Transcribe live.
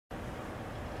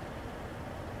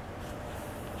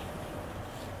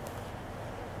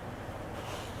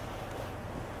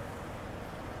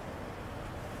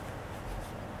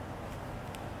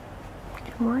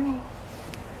morning.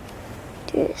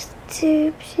 Just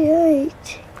too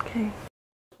bright. Okay.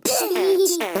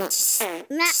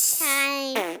 Nap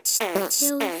time.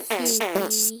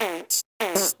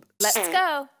 Let's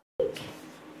go.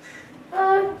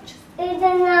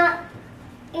 Aidan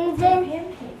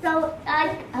don't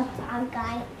like a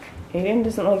pancake. Aidan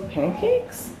doesn't like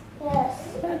pancakes? Yes.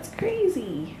 That's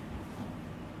crazy.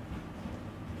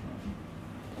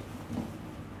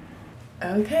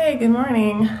 Okay, good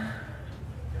morning.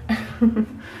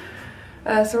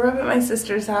 So we're up at my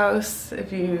sister's house.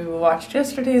 If you watched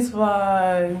yesterday's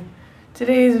vlog,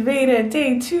 today's VEDA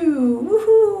day 2,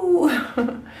 woohoo!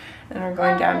 And we're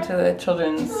going down to the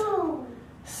children's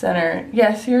center.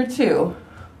 Yes, you're 2.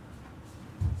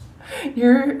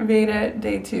 You're VEDA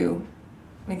day 2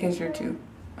 because you're 2.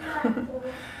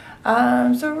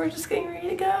 So we're just getting ready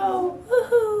to go.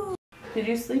 Woohoo! Did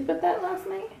you sleep with that last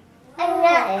night?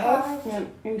 Yes.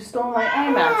 You stole my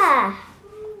eye mask.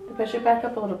 Push it back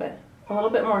up a little bit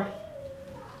more.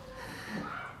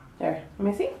 There. Let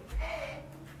me see.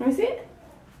 Let me see it.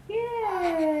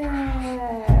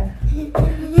 Yeah.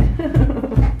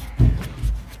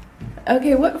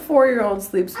 Okay, what 4-year-old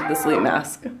sleeps with the sleep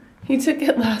mask? He took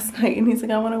it last night and he's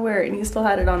like, I want to wear it, and he still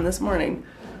had it on this morning.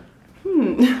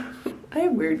 I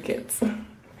have weird kids.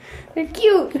 They're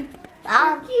cute.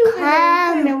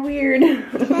 Kind of weird.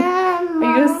 Are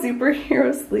you a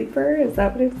superhero sleeper? Is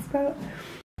that what it's about?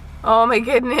 Oh my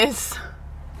goodness.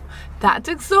 That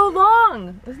took so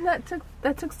long.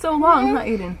 That took so long, huh,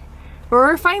 Aidan?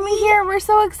 We're finally here. We're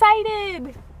so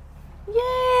excited.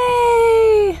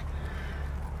 Yay!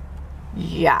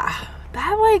 Yeah.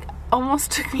 That like almost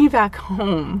took me back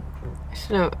home. I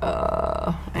should have,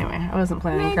 anyway, I wasn't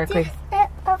planning correctly.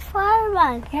 A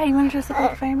fireman. Yeah, you want to dress up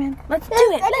like a fireman? Let's do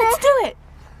it. Let's do it.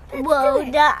 Whoa,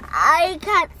 I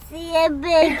can't see it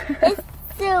big. It's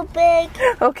so big.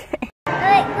 Okay.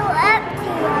 I go up to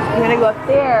it. You're gonna go up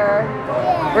there.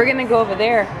 Yeah. We're gonna go over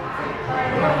there.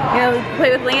 You know,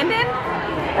 play with Landon?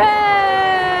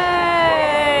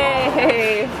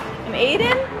 Hey! And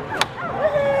Aidan?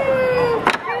 Woohoo!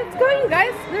 Let's go, you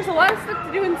guys. There's a lot of stuff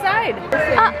to do inside.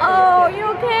 Uh-oh, you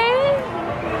okay?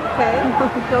 Okay,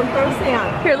 don't throw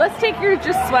sand. Here, let's take your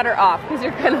just sweater off, because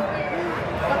you're kind of...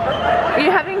 Are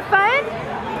you having fun?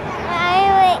 I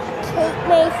would take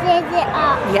my scissors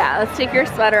off. Yeah, let's take your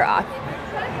sweater off.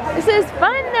 This is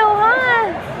fun though,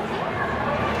 huh?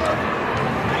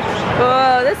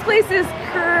 Whoa, this place is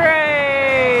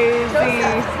crazy.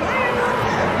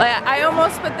 I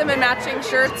almost put them in matching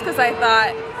shirts because I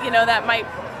thought, you know, that might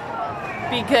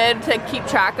be good to keep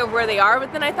track of where they are,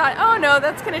 but then I thought, oh no,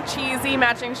 that's kind of cheesy,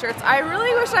 matching shirts. I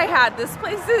really wish I had. This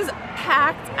place is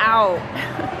packed out.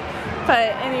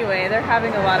 But anyway, they're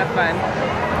having a lot of fun.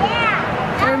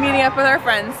 Yeah. We're meeting up with our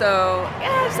friends, so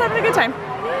yeah, just having a good time.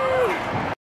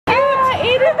 Yeah,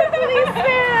 Aidan the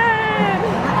policeman!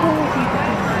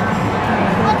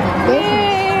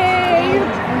 Yay!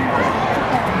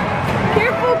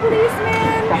 Careful, policeman!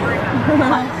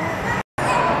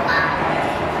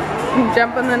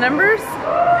 Jump on the numbers.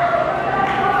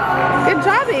 Good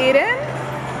job, Aidan.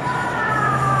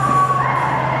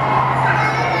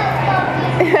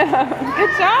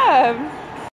 Good job.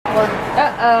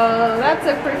 Uh-oh, that's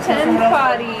a pretend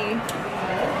potty.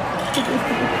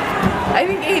 I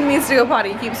think Aidan needs to go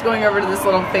potty. He keeps going over to this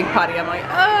little fake potty. I'm like,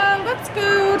 let's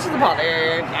go to the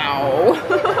potty now.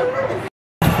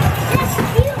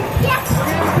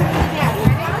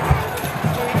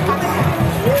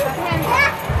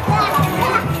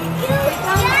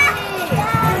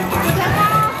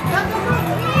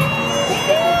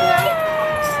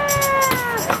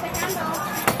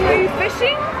 Are you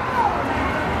fishing?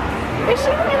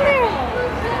 Fishing in there.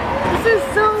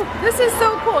 This is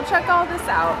so cool. Check all this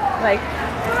out. Like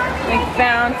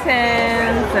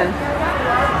fountains and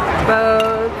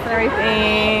boats and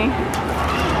everything.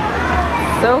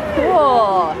 So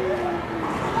cool.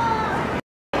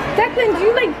 Declan, do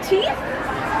you like teeth?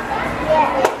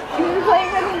 Yeah. Can you play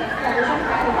with me?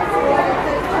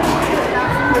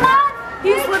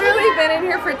 He's literally been in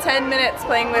here for 10 minutes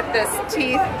playing with this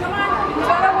teeth,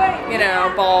 you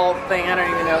know, ball thing. I don't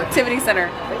even know. Activity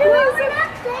center.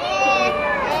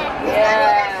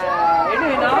 Yeah, you're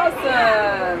doing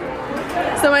awesome.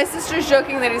 So my sister's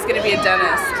joking that he's going to be a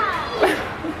dentist.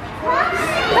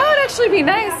 That would actually be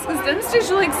nice because dentists are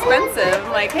usually expensive.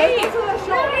 I'm like, hey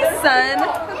son,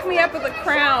 hook me up with a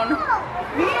crown.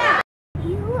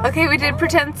 Okay, we did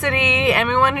Pretend City and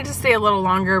we wanted to stay a little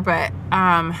longer, but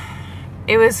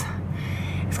it's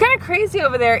kind of crazy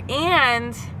over there,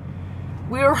 and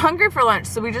we were hungry for lunch,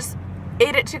 so we just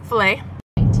ate at Chick-fil-A.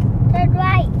 Turn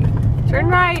right. Turn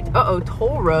right. Uh-oh,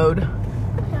 toll road.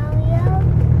 Hurry up.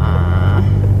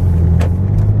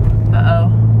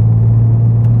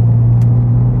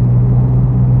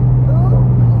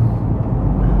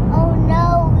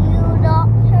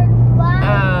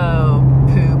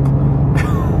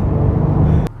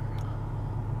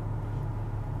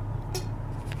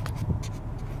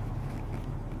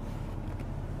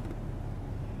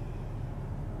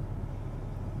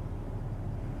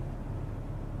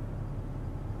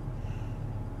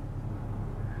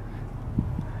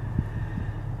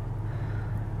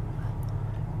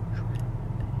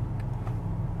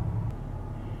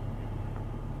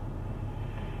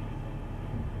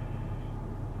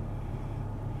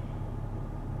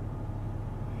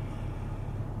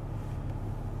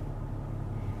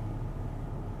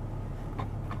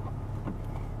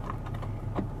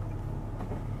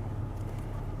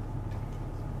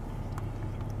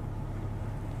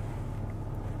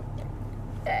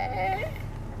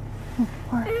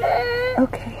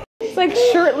 like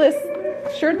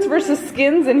shirts versus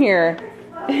skins in here.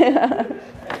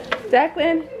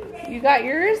 Declan, you got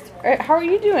yours? How are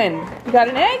you doing? You got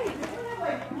an egg?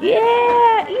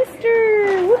 Yeah,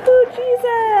 Easter! Woohoo,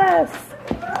 Jesus!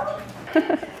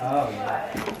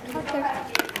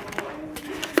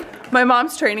 My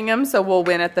mom's training him, so we'll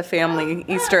win at the family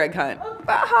Easter egg hunt.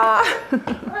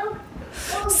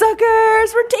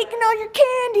 Suckers, we're taking all your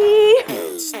candy!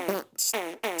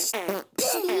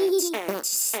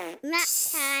 Nap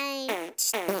time.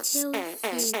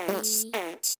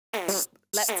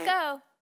 Let's go.